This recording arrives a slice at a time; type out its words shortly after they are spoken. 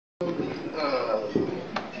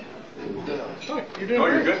Oh, you're doing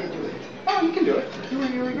great. You're good? Oh, you can do it. You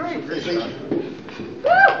were great. Great. There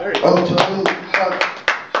you go. I'm John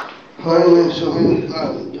Hyman, so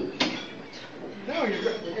No, you're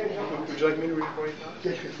good. Would you like me to read for you?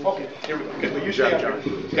 yes, yes. Okay, here we go. Good. Well, you Good job, stay John. up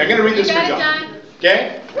here. Okay, I'm going to read this You for got it, John. John.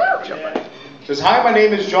 Okay? Woo! It says, hi, my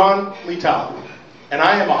name is John Liitela, and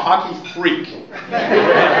I am a hockey freak.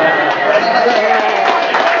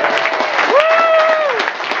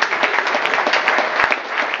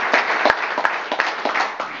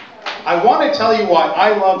 I want to tell you why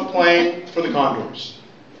I love playing for the Condors.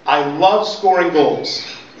 I love scoring goals.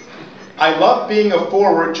 I love being a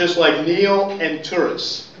forward just like Neil and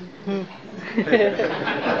Turris.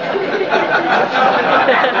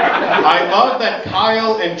 I love that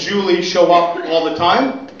Kyle and Julie show up all the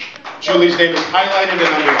time. Julie's name is highlighted and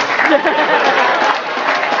underlined.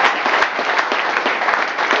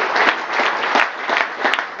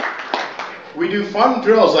 We do fun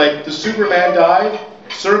drills like the Superman dive,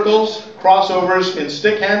 circles, crossovers, and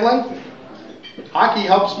stick handling. Hockey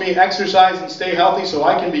helps me exercise and stay healthy so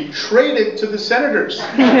I can be traded to the Senators.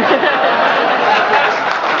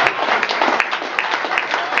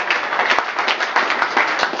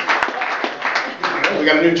 We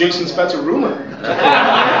got a new Jason Spezza rumor.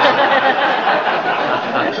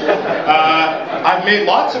 I've made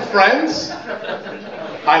lots of friends.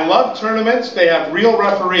 I love tournaments. They have real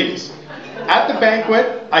referees. At the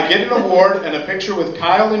banquet, I get an award and a picture with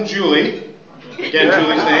Kyle and Julie. Again,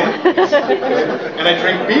 Julie's name. And I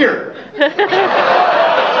drink beer.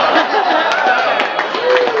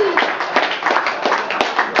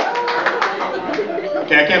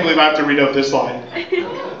 Okay, I can't believe I have to read out this line.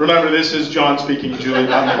 Remember, this is John speaking, Julie,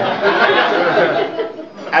 not me.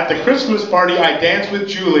 At the Christmas party, I dance with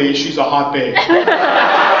Julie. She's a hot babe.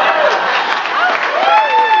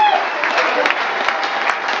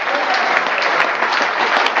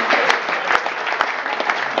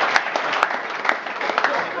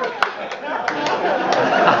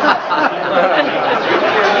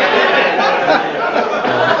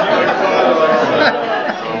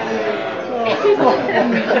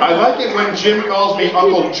 I like it when Jim calls me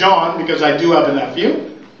Uncle John because I do have a nephew.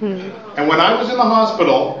 And when I was in the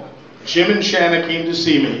hospital, Jim and Shanna came to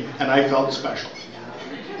see me, and I felt special.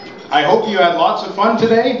 I hope you had lots of fun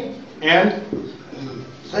today, and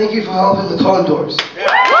Thank you for helping the Condors.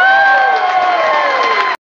 yeah.